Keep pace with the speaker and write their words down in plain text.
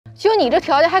就你这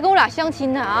条件还跟我俩相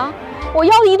亲呢啊？我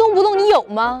要的一动不动，你有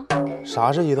吗？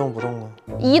啥是一动不动啊？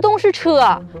一动是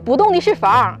车，不动的是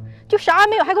房，就啥也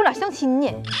没有，还跟我俩相亲呢。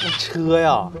车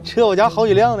呀，车我家好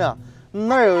几辆呢。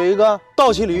那儿有一个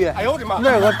倒骑驴，哎呦我的妈！那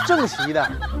儿有个正骑的，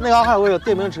那嘎还有个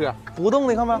电瓶车，不动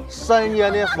的看没？3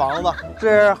间的房子，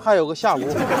这儿还有个下屋。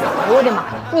哎呦我的妈！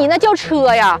你那叫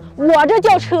车呀，我这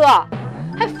叫车，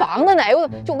还房子呢？哎呦，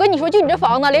就我跟你说，就你这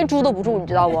房子连猪都不住，你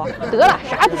知道不？得了，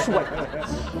啥也不说了。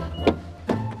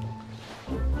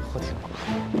我天妈！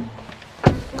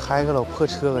开个老破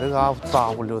车搁这嘎扎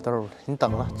呼溜豆，你等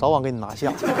着，早晚给你拿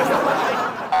下。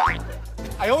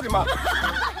哎呦我的妈！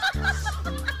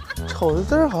瞅着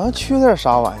这儿好像缺点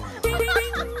啥玩意儿，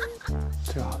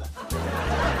这啥的，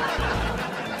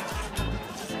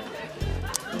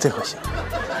这回行。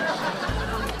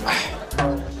哎，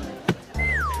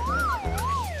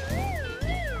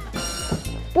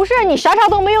不是你啥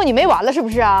都没有，你没完了是不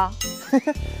是啊？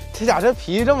这家这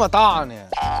脾气这么大呢？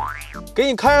给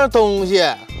你看样东西，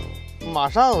马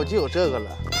上我就有这个了。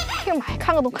哎呀妈呀，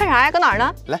看个东看啥呀？搁哪儿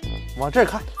呢？来，往这儿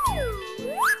看。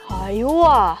哎呦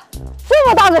啊！这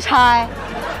么大个拆，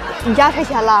你家拆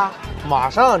迁了？马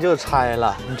上就拆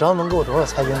了，你知道能给我多少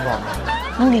拆迁款吗？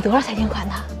能给多少拆迁款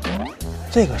呢？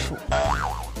这个数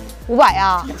500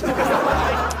呀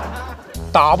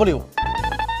 ，W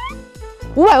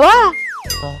 500万啊！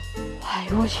哎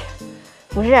呦我去，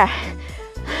不是，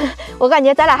我感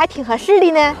觉咱俩还挺合适的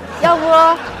呢，要不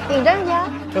领证去？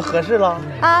这合适了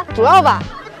啊，主要吧，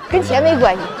跟钱没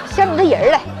关系，像你这人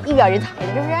儿嘞，一表人才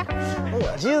的，是不是？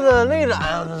我记得那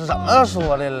咱怎么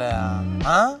说来了呀？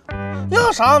啊，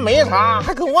要啥没啥，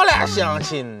还跟我俩相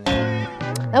亲呢？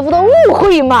那不都误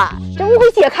会吗？这误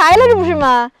会解开了，这不是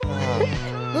吗？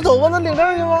那走吧，那领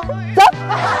证去吧。走。